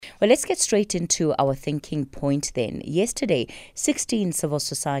Well, let's get straight into our thinking point then. Yesterday, 16 civil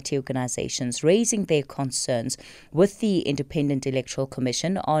society organizations raising their concerns with the Independent Electoral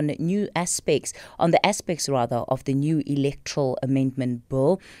Commission on the aspects of the new Electoral Amendment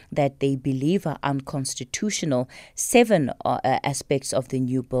Bill that they believe are unconstitutional. 7 aspects of the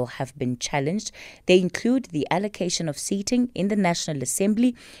new bill have been challenged. They include the allocation of seating in the National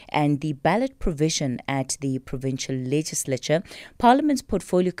Assembly and the ballot provision at the provincial legislature. Parliament's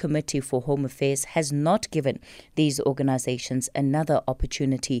Portfolio Committee for Home Affairs has not given these organizations another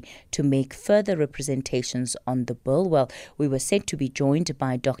opportunity to make further representations on the bill. Well, we were said to be joined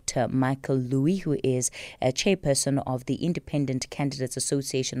by Dr. Michael Louis, who is a chairperson of the Independent Candidates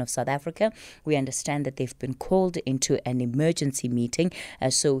Association of South Africa. We understand that they've been called into an emergency meeting,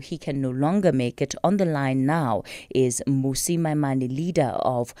 so he can no longer make it. On the line now is Mmusi Maimane, leader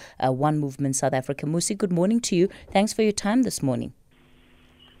of One Movement South Africa. Mmusi, good morning to you. Thanks for your time this morning.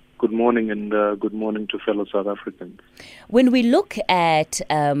 Good morning, and good morning to fellow South Africans. When we look at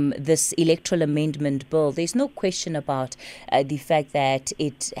this Electoral Amendment Bill, there's no question about the fact that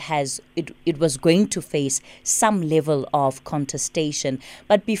it was going to face some level of contestation.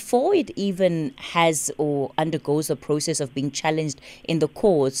 But before it even has or undergoes a process of being challenged in the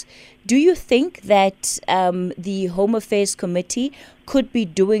courts, do you think that the Home Affairs Committee could be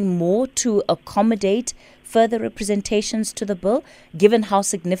doing more to accommodate further representations to the bill, given how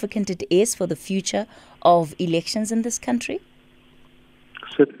significant it is for the future of elections in this country?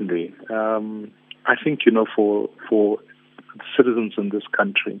 Certainly. I think, for citizens in this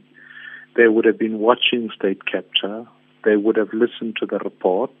country, they would have been watching state capture. They would have listened to the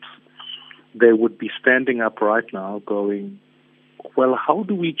reports. They would be standing up right now going, well, how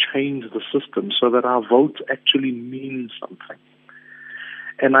do we change the system so that our votes actually mean something?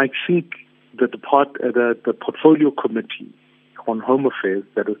 And I think that the Portfolio Committee on Home Affairs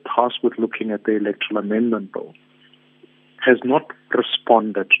that is tasked with looking at the Electoral Amendment Bill has not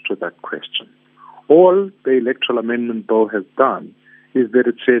responded to that question. All the Electoral Amendment Bill has done is that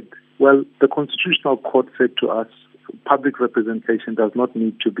it said, well, the Constitutional Court said to us, public representation does not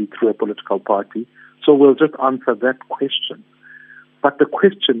need to be through a political party, so we'll just answer that question. But the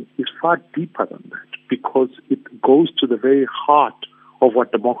question is far deeper than that, because it goes to the very heart of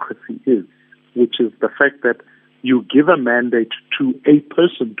what democracy is, which is the fact that you give a mandate to a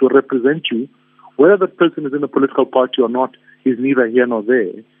person to represent you. Whether that person is in a political party or not is neither here nor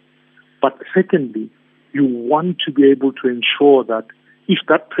there. But secondly, you want to be able to ensure that if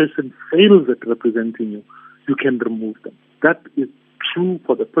that person fails at representing you, you can remove them. That is true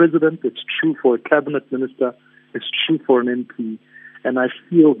for the president, it's true for a cabinet minister, it's true for an MP. And I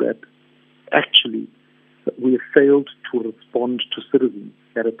feel that actually we have failed to respond to citizens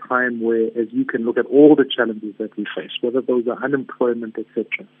at a time where, as you can look at all the challenges that we face, whether those are unemployment, etc.,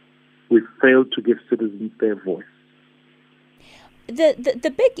 we've failed to give citizens their voice.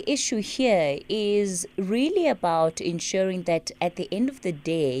 The big issue here is really about ensuring that at the end of the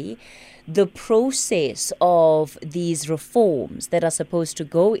day, the process of these reforms that are supposed to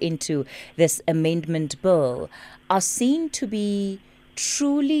go into this amendment bill are seen to be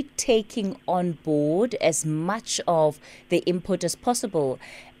truly taking on board as much of the input as possible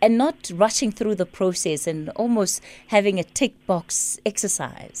and not rushing through the process and almost having a tick box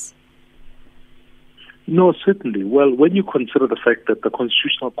exercise. No, certainly. Well, when you consider the fact that the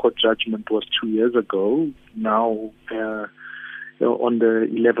Constitutional Court judgment was 2 years ago, now on the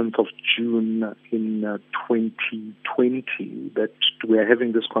 11th of June in 2020, that we are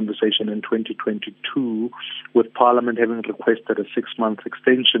having this conversation in 2022 with Parliament having requested a 6-month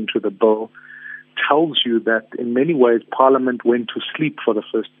extension to the bill, tells you that in many ways Parliament went to sleep for the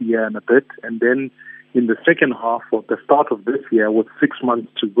first year and a bit, and then in the second half or the start of this year with 6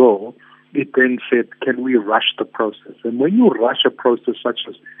 months to go, it then said, can we rush the process? And when you rush a process such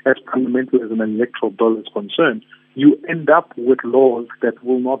as fundamental as an electoral bill is concerned, you end up with laws that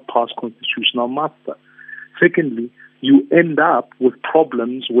will not pass constitutional muster. Secondly, you end up with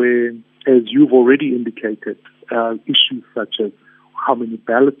problems where, as you've already indicated, issues such as how many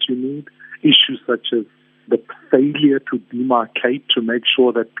ballots you need, issues such as the failure to demarcate to make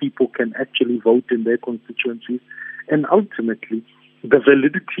sure that people can actually vote in their constituencies, and ultimately the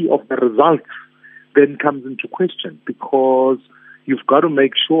validity of the results then comes into question, because you've got to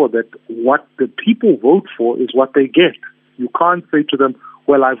make sure that what the people vote for is what they get. You can't say to them,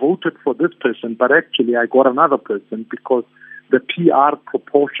 well, I voted for this person, but actually I got another person, because the PR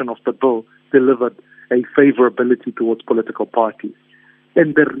proportion of the bill delivered a favorability towards political parties.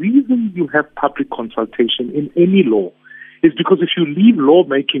 And the reason you have public consultation in any law is because if you leave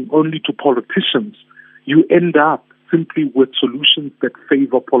lawmaking only to politicians, you end up simply with solutions that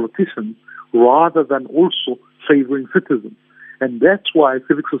favor politicians rather than also favoring citizens. And that's why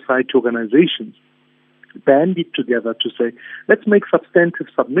civic society organizations banded together to say, let's make substantive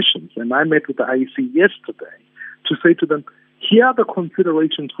submissions. And I met with the IEC yesterday to say to them, here are the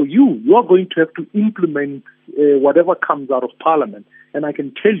considerations for you. You are going to have to implement whatever comes out of Parliament. And I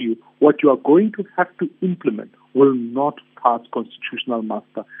can tell you what you are going to have to implement will not pass constitutional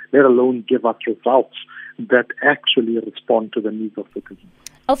muster, let alone give us results that actually respond to the needs of citizens.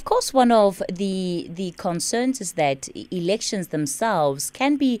 Of course, one of the concerns is that elections themselves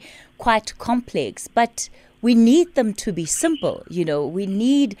can be quite complex, but we need them to be simple. We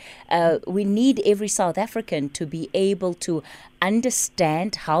need every South African to be able to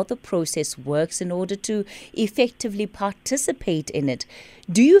understand how the process works in order to effectively participate in it.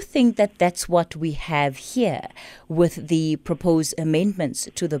 Do you think that that's what we have here with the proposed amendments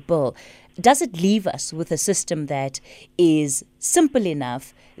to the bill? Does it leave us with a system that is simple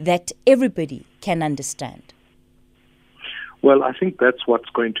enough that everybody can understand? Well, I think that's what's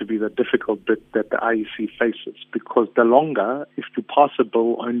going to be the difficult bit that the IEC faces, because the longer, if you pass a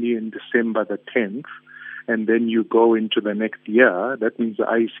bill only in December the 10th, and then you go into the next year, that means the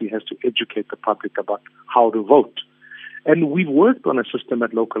IEC has to educate the public about how to vote. And we've worked on a system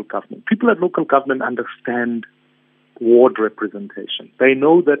at local government. People at local government understand ward representation. They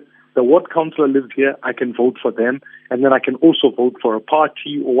know that the ward councillor lives here, I can vote for them, and then I can also vote for a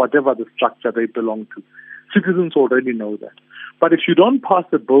party or whatever the structure they belong to. Citizens already know that. But if you don't pass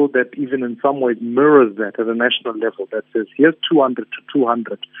a bill that even in some ways mirrors that at a national level, that says here's 200 to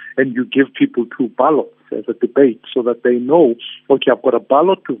 200, and you give people two ballots as a debate so that they know, okay, I've got a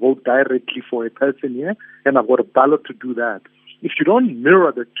ballot to vote directly for a person here, and I've got a ballot to do that. If you don't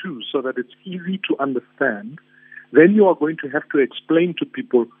mirror the two so that it's easy to understand, then you are going to have to explain to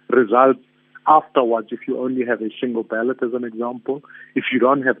people results afterwards if you only have a single ballot, as an example, if you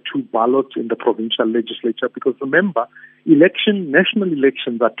don't have two ballots in the provincial legislature. Because remember, national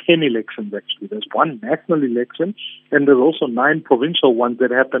elections are 10 elections actually. There's one national election and there's also 9 provincial ones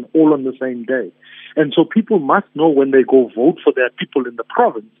that happen all on the same day. And so people must know when they go vote for their people in the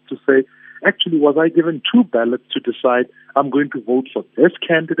province to say, actually, was I given 2 ballots to decide I'm going to vote for this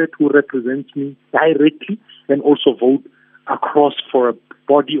candidate who represents me directly and also vote across for a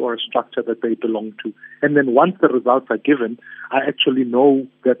body or a structure that they belong to. And then once the results are given, I actually know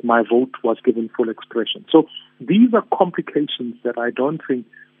that my vote was given full expression. So these are complications that I don't think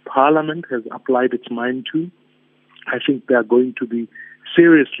Parliament has applied its mind to. I think they are going to be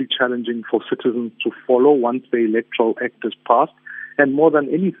seriously challenging for citizens to follow once the Electoral Act is passed. And more than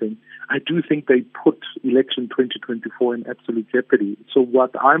anything, I do think they put election 2024 in absolute jeopardy. So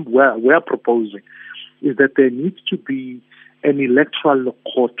what we're proposing is that there needs to be an electoral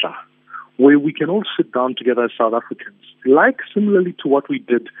quota where we can all sit down together as South Africans, like similarly to what we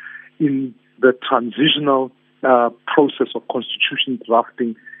did in the transitional process of constitution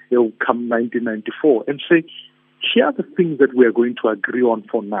drafting come 1994, and say, here are the things that we are going to agree on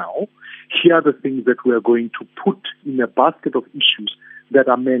for now. Here are the things that we are going to put in a basket of issues that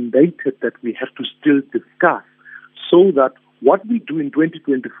are mandated that we have to still discuss, so that what we do in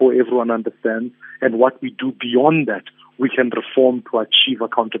 2024 everyone understands, and what we do beyond that we can reform to achieve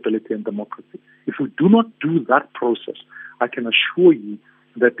accountability and democracy. If we do not do that process, I can assure you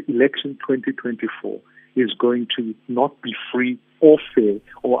that election 2024 is going to not be free or fair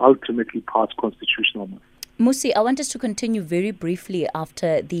or ultimately pass constitutional muster. Mmusi, I want us to continue very briefly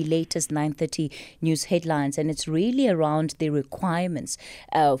after the latest 9:30 news headlines, and it's really around the requirements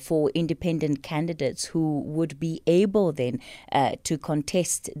for independent candidates who would be able then to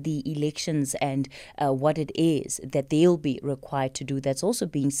contest the elections, and what it is that they'll be required to do. That's also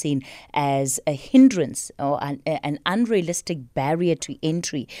being seen as a hindrance or an unrealistic barrier to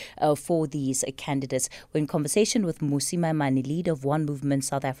entry for these candidates. We're in conversation with Mmusi Maimane, leader of One Movement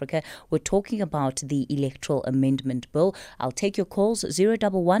South Africa. We're talking about the Electoral Amendment Bill. I'll take your calls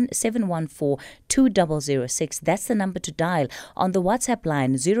 011-714-2006. That's the number to dial. On the WhatsApp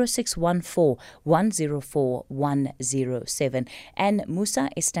line 0614-104-107. And Musa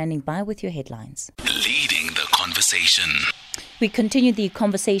is standing by with your headlines. Leading the conversation. We continue the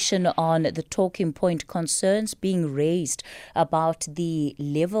conversation on the talking point concerns being raised about the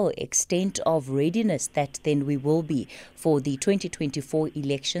level, extent of readiness that then we will be for the 2024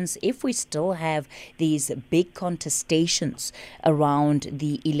 elections if we still have these big contestations around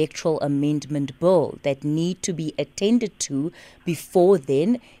the Electoral Amendment Bill that need to be attended to before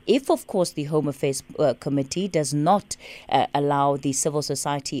then, if of course the Home Affairs Committee does not allow the civil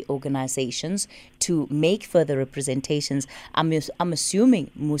society organizations to make further representations. I'm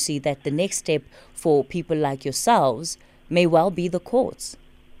assuming, Mmusi, that the next step for people like yourselves may well be the courts.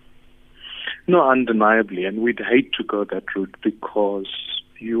 No, undeniably, and we'd hate to go that route because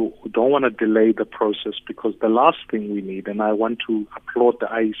you don't want to delay the process, because the last thing we need, and I want to applaud the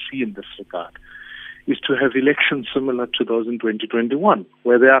IEC in this regard, is to have elections similar to those in 2021,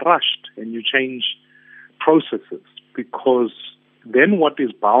 where they are rushed and you change processes, because then what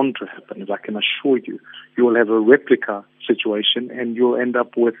is bound to happen is, I can assure you, you will have a replica situation and you'll end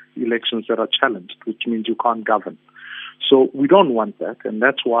up with elections that are challenged, which means you can't govern. So we don't want that, and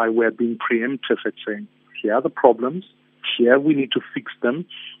that's why we're being preemptive at saying, here are the problems, here we need to fix them,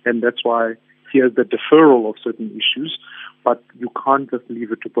 and that's why here's the deferral of certain issues, but you can't just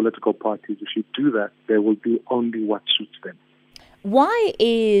leave it to political parties. If you do that, they will do only what suits them. Why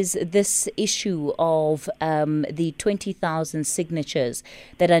is this issue of the 20,000 signatures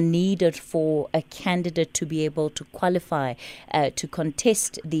that are needed for a candidate to be able to qualify to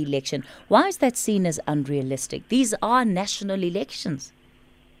contest the election, why is that seen as unrealistic? These are national elections.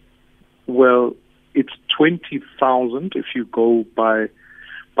 Well, it's 20,000 if you go by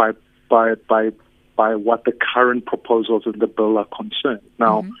what the current proposals in the bill are concerned.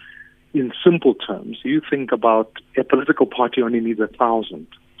 Now, in simple terms, you think about a political party only needs 1,000.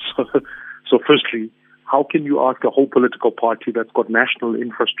 So firstly, how can you ask a whole political party that's got national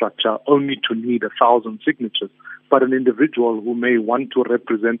infrastructure only to need 1,000 signatures, but an individual who may want to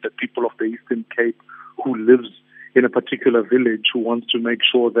represent the people of the Eastern Cape, who lives in a particular village, who wants to make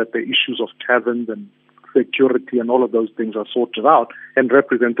sure that the issues of taverns and security and all of those things are sorted out and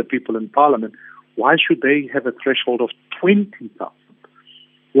represent the people in Parliament, why should they have a threshold of 20,000?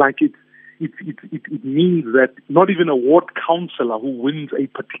 Like it means that not even a ward councillor who wins a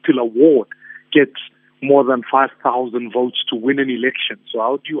particular ward gets more than 5,000 votes to win an election. So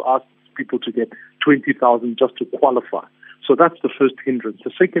how do you ask people to get 20,000 just to qualify? So that's the first hindrance.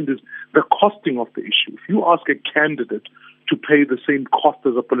 The second is the costing of the issue. If you ask a candidate to pay the same cost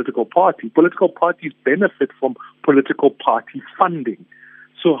as a political parties benefit from political party funding.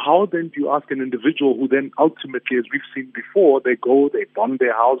 So how then do you ask an individual who then ultimately, as we've seen before, they go, they bond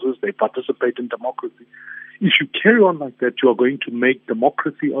their houses, they participate in democracy. If you carry on like that, you are going to make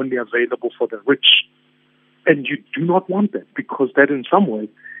democracy only available for the rich. And you do not want that, because that in some ways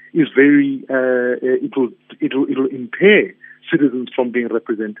is very, it will impair citizens from being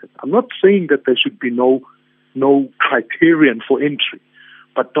represented. I'm not saying that there should be no criterion for entry,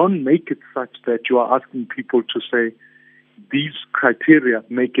 but don't make it such that you are asking people to say, these criteria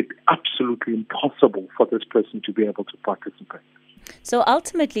make it absolutely impossible for this person to be able to participate. So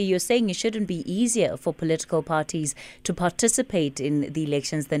ultimately, you're saying it shouldn't be easier for political parties to participate in the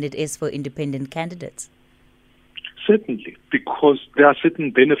elections than it is for independent candidates? Certainly, because there are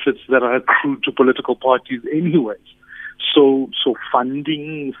certain benefits that are accrued to political parties anyways. So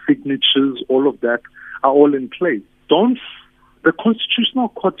funding, signatures, all of that are all in place. The Constitutional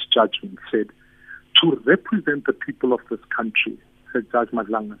Court's judgment said, to represent the people of this country, said Judge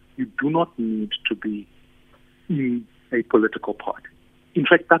Madlanga, you do not need to be in a political party. In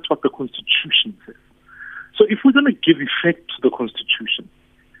fact, that's what the Constitution says. So if we're going to give effect to the Constitution,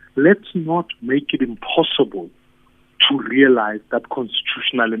 let's not make it impossible to realize that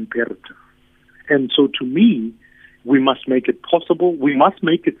constitutional imperative. And so to me, we must make it possible. We must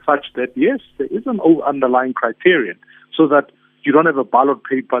make it such that, yes, there is an underlying criterion, so that you don't have a ballot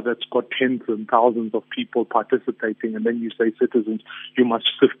paper that's got tens and thousands of people participating, and then you say, citizens, you must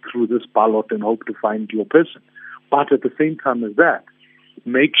sift through this ballot and hope to find your person. But at the same time as that,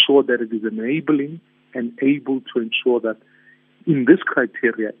 make sure that it is enabling and able to ensure that in this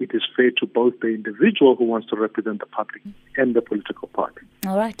criteria, it is fair to both the individual who wants to represent the public and the political party.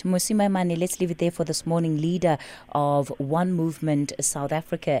 All right, Mmusi Maimane, let's leave it there for this morning. Leader of One Movement South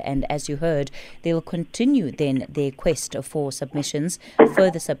Africa, and as you heard, they will continue then their quest for submissions,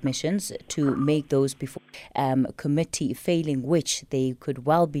 further submissions, to make those before committee, failing which they could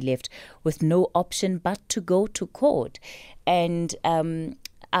well be left with no option but to go to court. And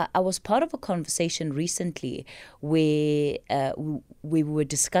I was part of a conversation recently where we were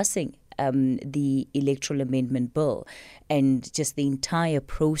discussing the Electoral Amendment Bill and just the entire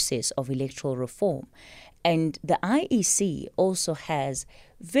process of electoral reform. And the IEC also has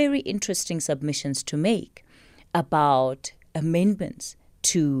very interesting submissions to make about amendments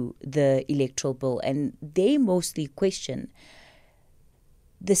to the Electoral Bill. And they mostly question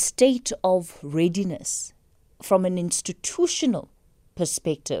the state of readiness from an institutional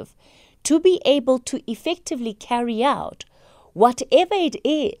perspective to be able to effectively carry out whatever it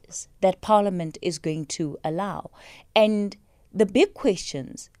is that Parliament is going to allow. And the big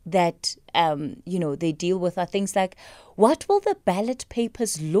questions that they deal with are things like, what will the ballot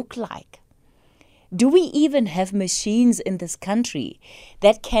papers look like? Do we even have machines in this country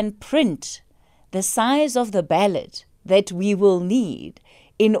that can print the size of the ballot that we will need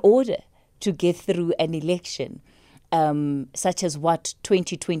in order to get through an election, such as what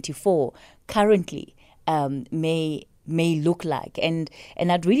 2024 currently may look like? And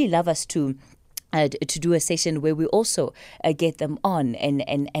I'd really love us to do a session where we also get them on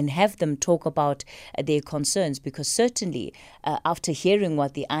and have them talk about their concerns, because certainly after hearing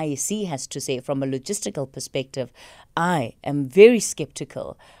what the IEC has to say from a logistical perspective, I am very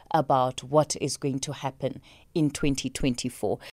skeptical about what is going to happen in 2024.